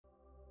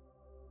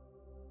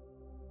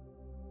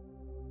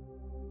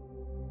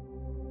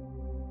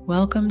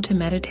Welcome to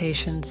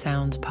Meditation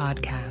Sounds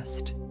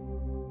Podcast.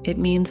 It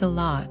means a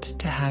lot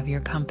to have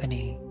your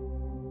company.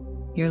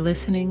 You're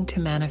listening to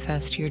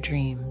Manifest Your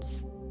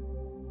Dreams,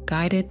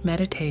 guided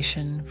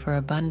meditation for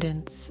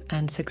abundance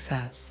and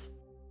success.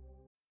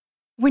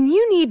 When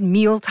you need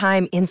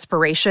mealtime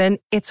inspiration,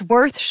 it's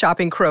worth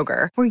shopping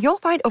Kroger, where you'll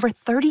find over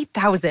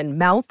 30,000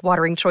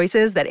 mouth-watering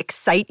choices that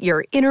excite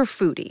your inner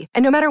foodie.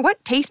 And no matter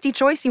what tasty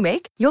choice you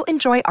make, you'll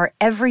enjoy our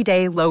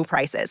everyday low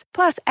prices,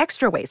 plus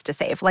extra ways to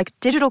save, like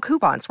digital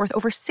coupons worth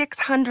over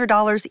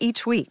 $600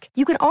 each week.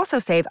 You can also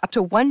save up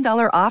to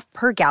 $1 off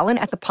per gallon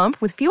at the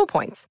pump with fuel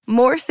points.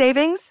 More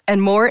savings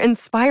and more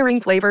inspiring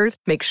flavors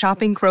make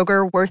shopping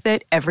Kroger worth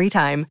it every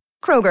time.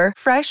 Kroger,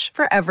 fresh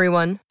for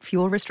everyone.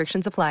 Fuel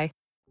restrictions apply.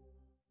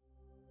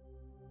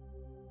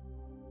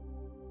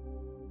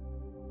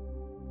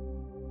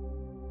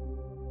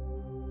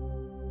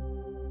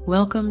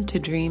 Welcome to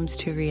Dreams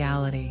to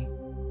Reality,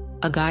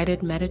 a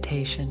guided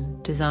meditation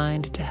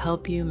designed to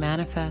help you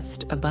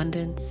manifest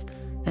abundance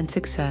and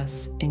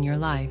success in your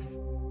life.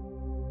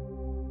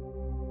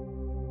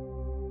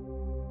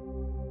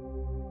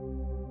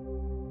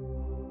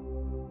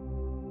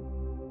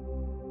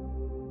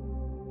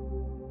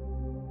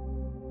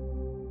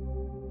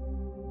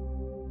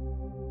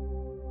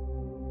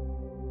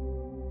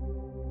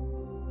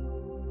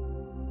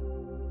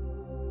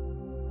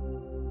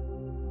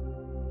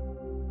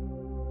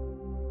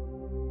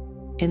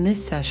 In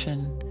this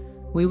session,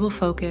 we will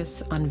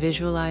focus on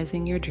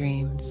visualizing your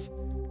dreams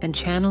and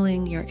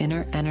channeling your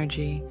inner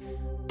energy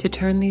to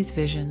turn these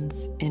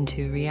visions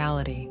into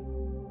reality.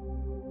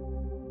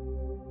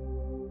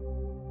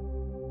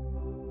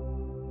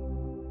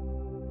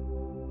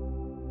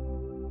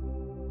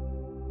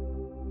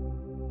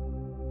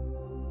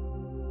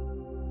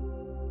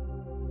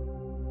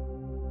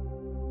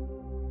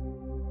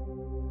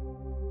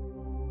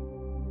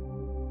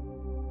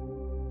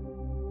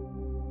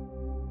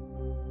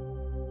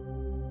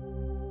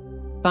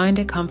 Find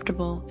a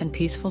comfortable and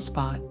peaceful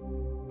spot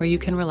where you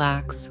can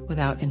relax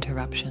without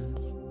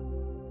interruptions.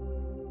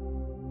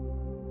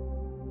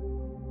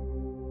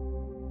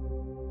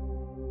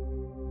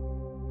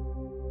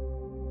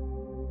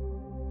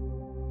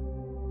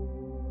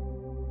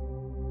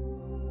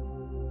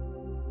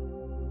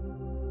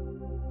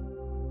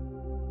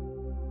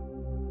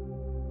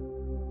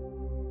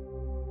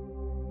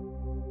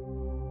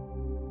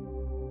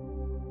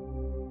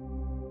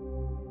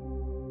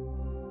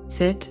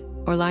 Sit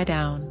or lie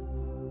down,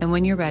 and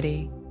when you're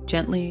ready,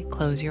 gently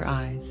close your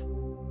eyes.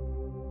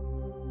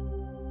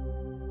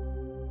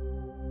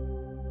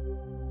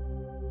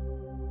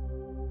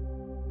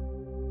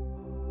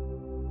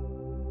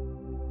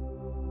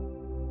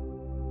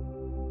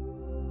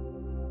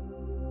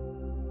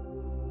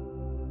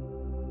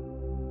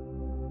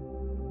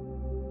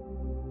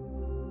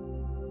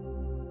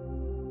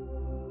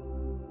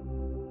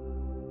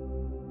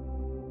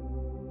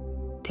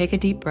 Take a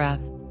deep breath,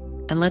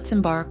 and let's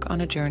embark on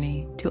a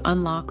journey to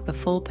unlock the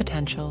full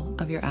potential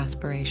of your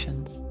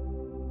aspirations.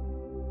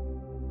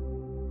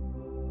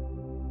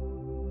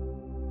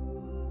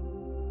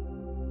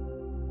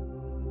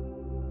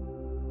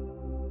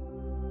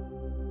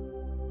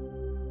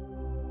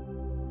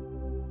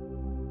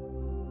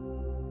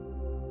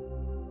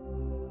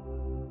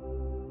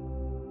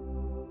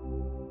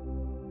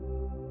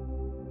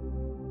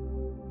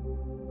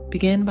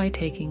 Begin by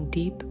taking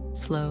deep,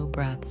 slow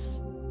breaths.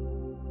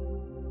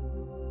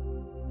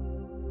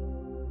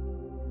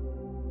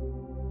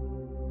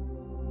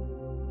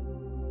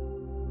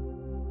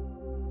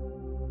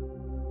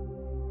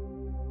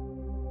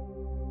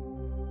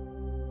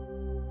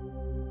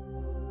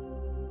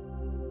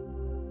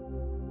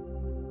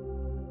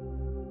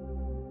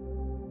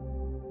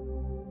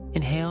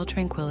 Inhale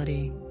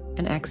tranquility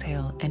and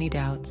exhale any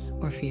doubts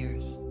or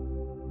fears.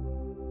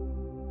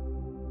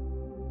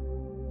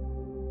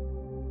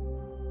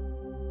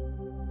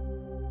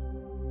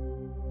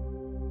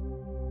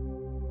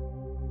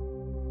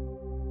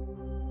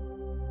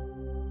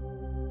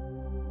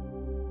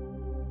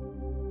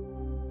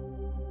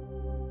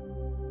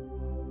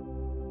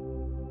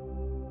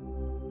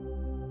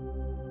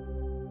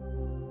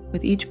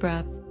 With each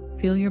breath,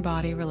 feel your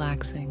body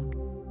relaxing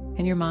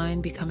and your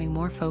mind becoming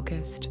more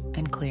focused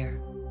and clear.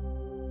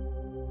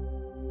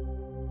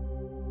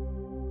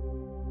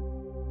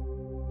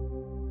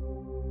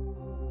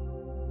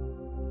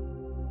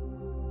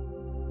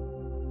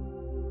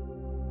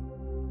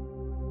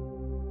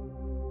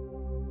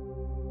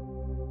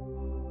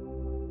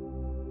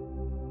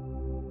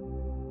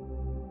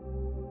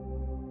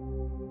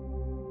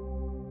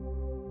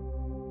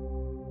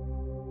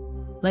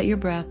 Let your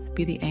breath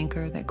be the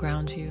anchor that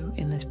grounds you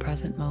in this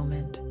present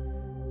moment,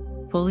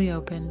 fully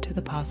open to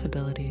the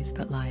possibilities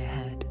that lie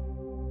ahead.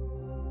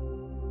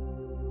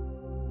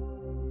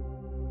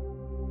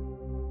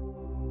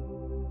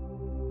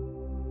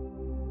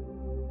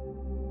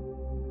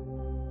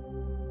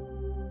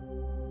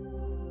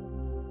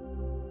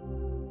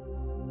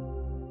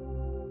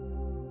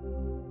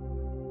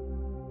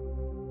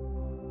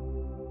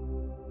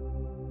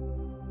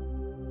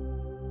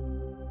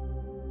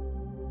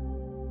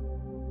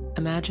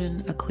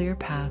 imagine a clear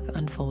path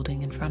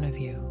unfolding in front of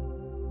you.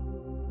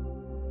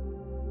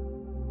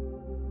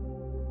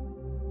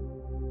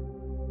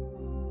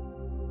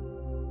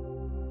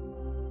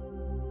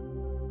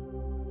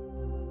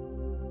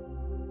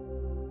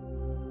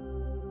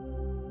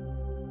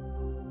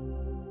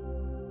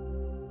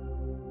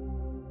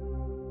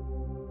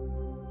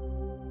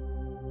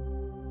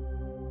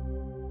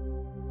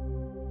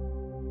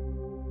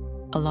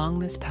 Along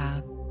this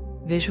path,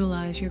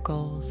 visualize your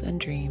goals and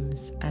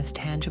dreams as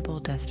tangible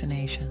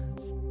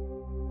destinations.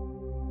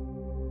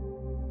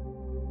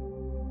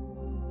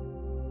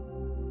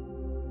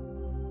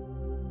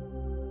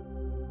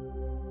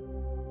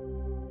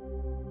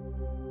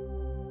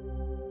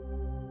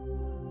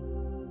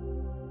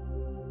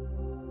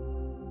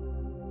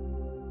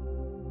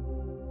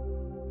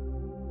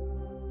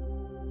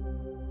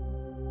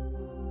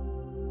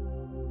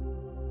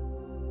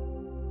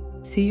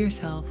 See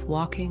yourself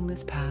walking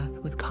this path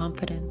with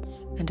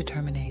confidence and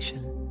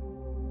determination.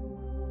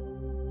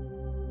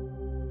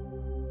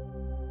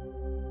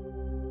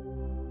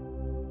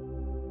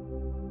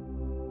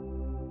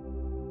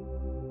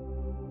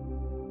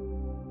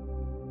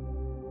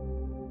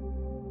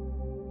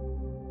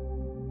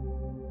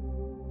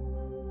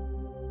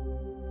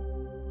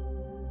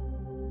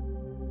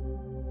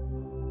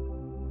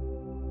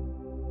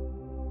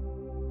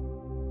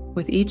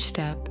 With each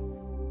step,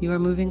 you are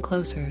moving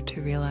closer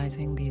to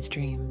realizing these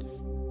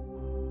dreams.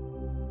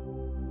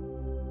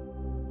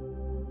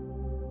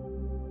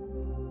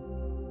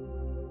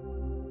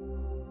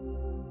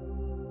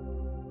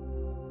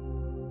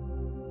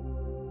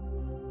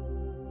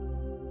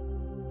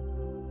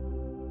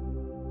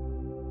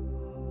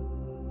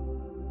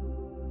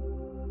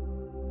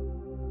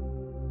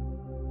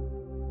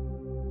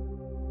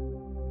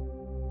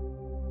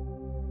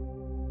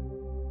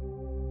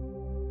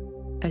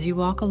 As you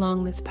walk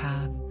along this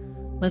path,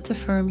 let's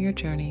affirm your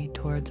journey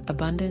towards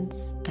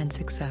abundance and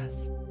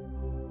success.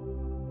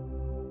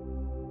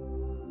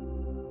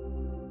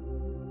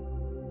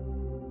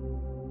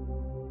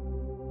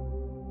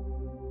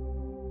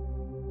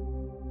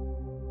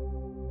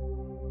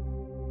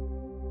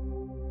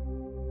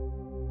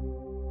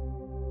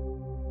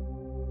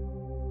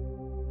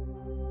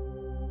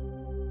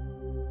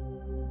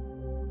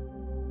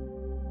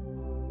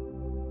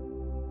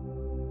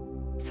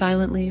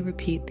 Silently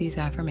repeat these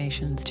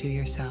affirmations to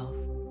yourself.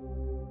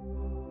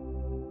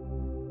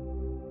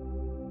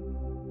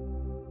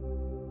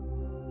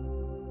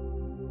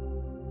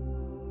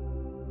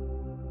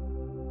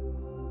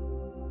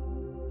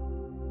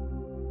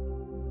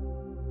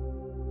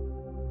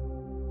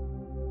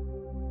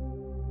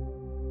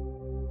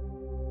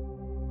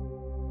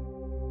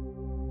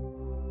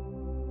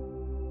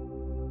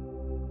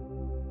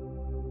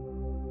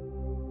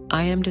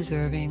 I am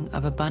deserving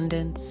of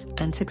abundance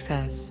and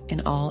success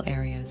in all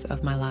areas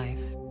of my life.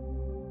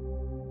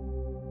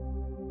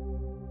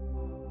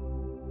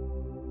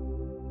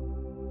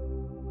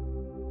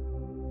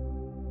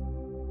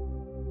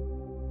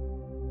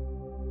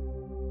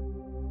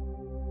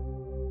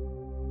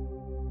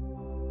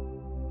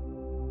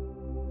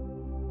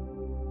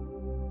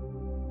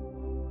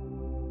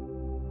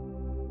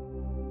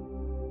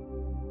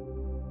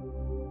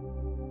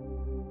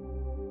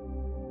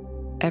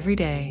 Every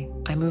day,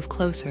 I move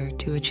closer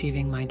to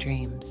achieving my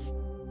dreams.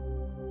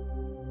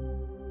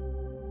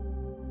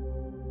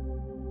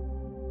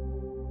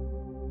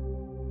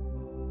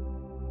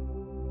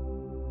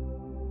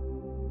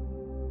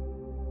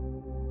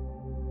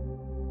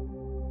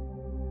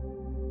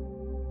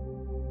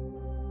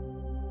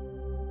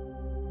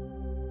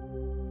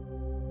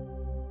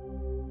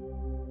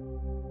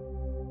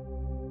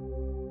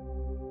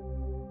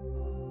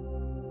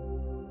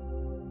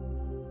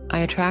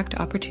 I attract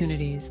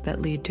opportunities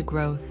that lead to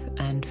growth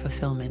and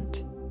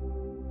fulfillment.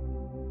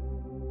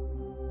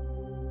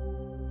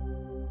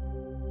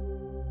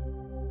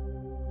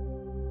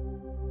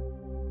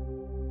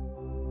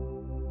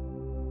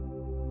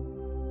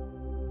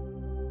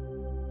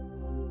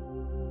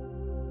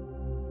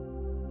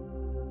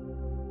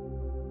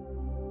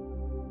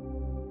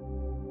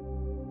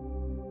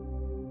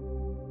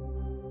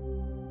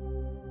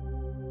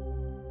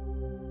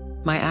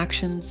 My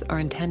actions are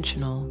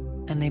intentional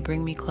and they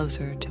bring me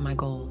closer to my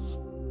goals.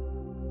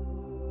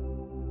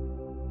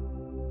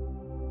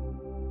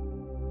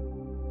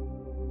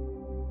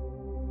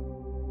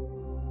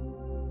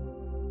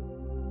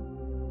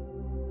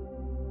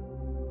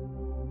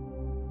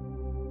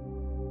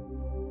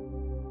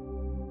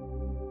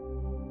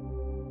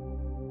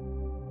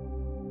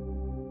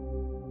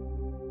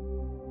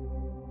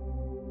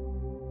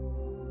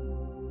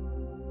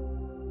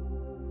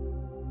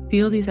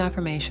 Feel these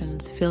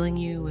affirmations filling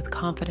you with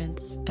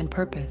confidence and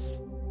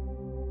purpose.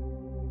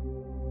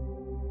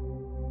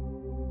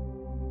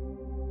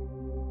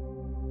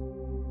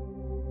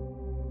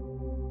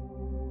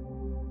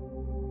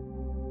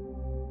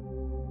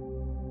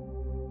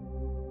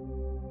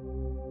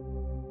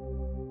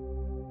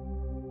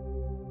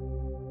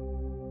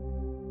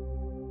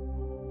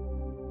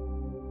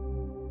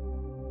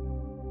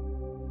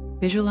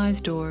 Visualize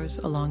doors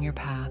along your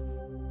path,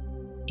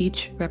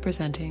 each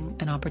representing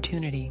an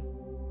opportunity.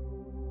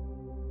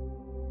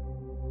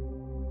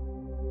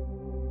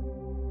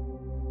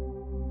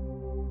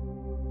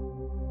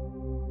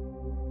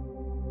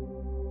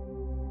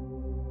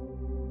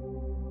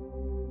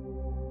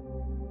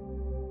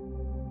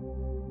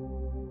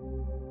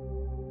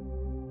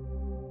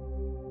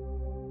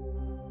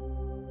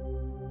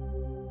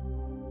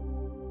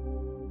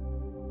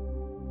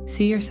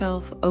 See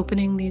yourself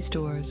opening these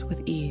doors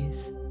with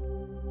ease,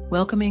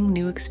 welcoming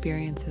new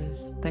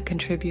experiences that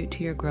contribute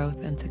to your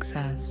growth and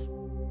success.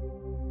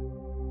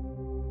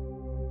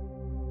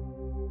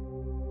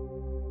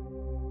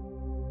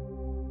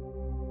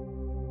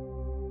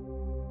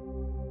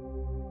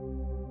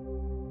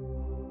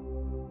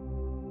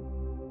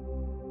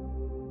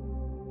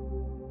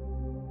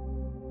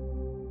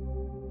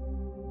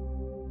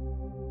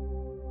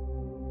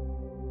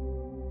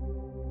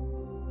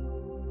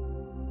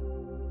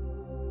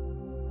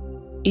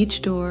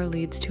 Each door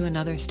leads to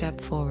another step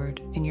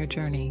forward in your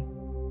journey.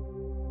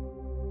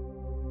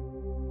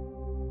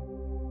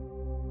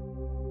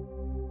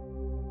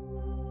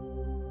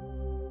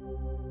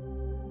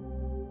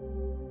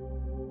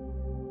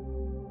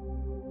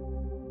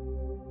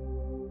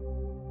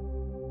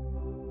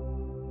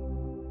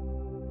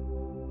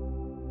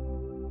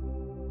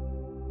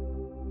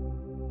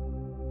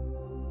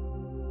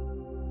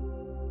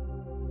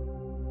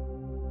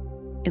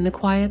 In the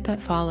quiet that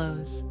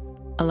follows,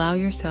 allow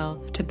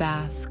yourself to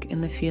bask in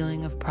the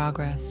feeling of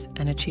progress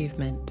and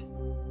achievement.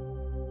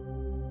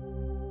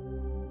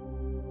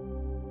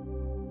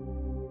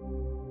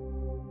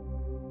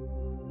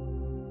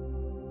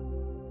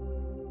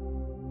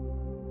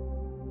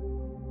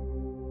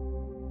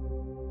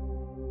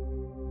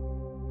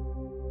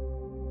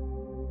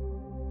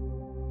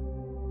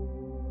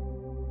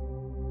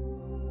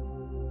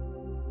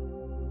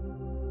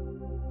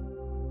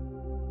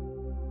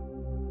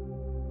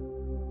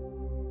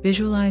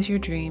 Visualize your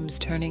dreams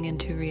turning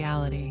into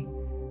reality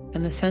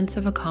and the sense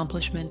of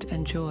accomplishment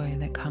and joy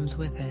that comes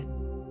with it.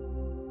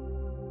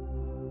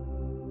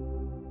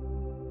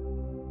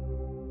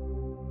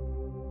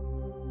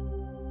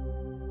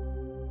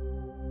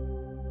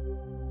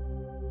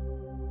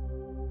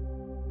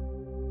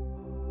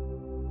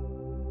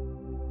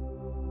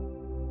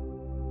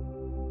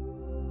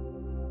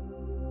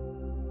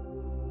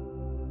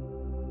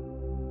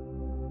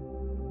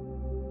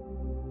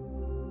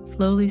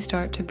 Slowly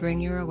start to bring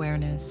your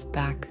awareness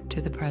back to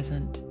the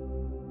present.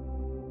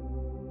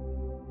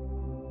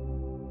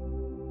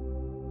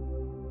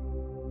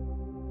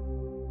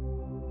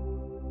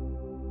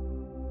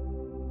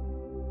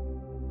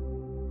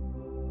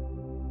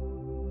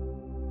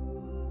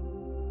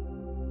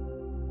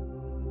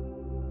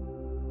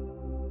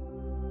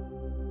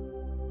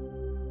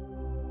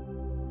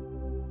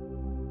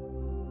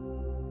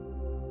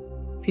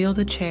 Feel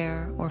the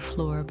chair or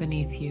floor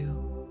beneath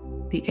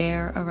you, the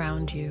air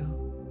around you,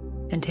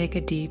 and take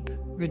a deep,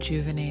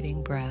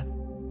 rejuvenating breath.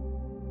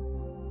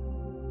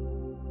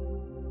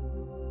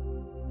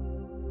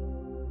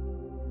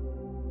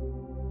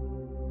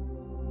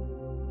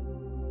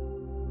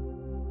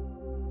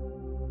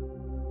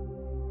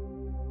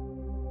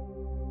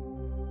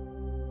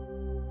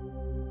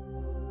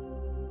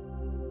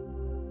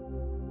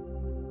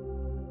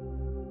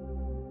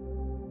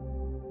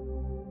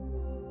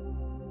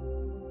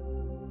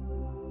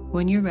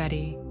 When you're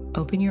ready,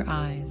 open your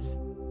eyes,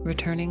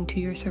 returning to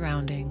your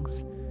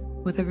surroundings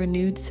with a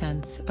renewed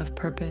sense of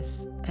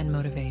purpose and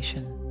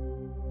motivation.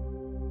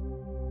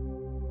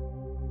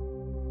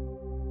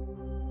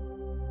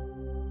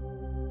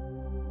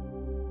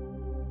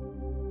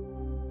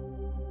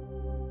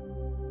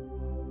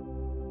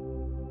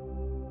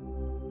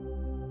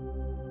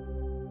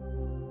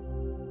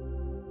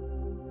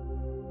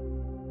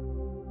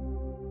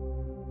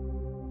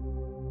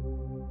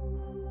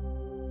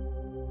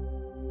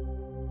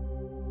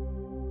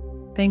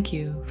 Thank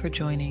you for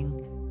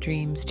joining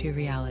Dreams to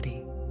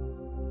Reality.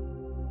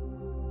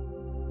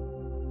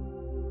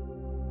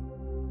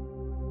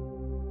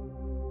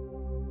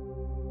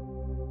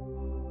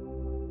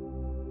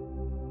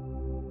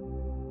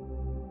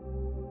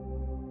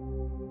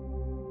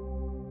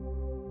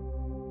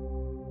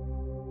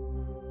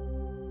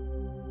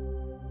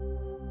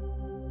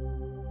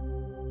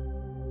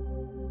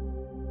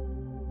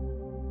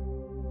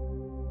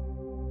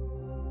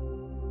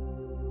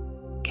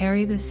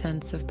 Carry this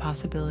sense of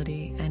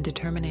possibility and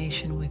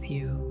determination with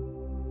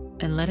you,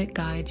 and let it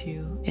guide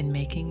you in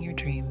making your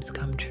dreams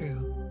come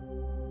true.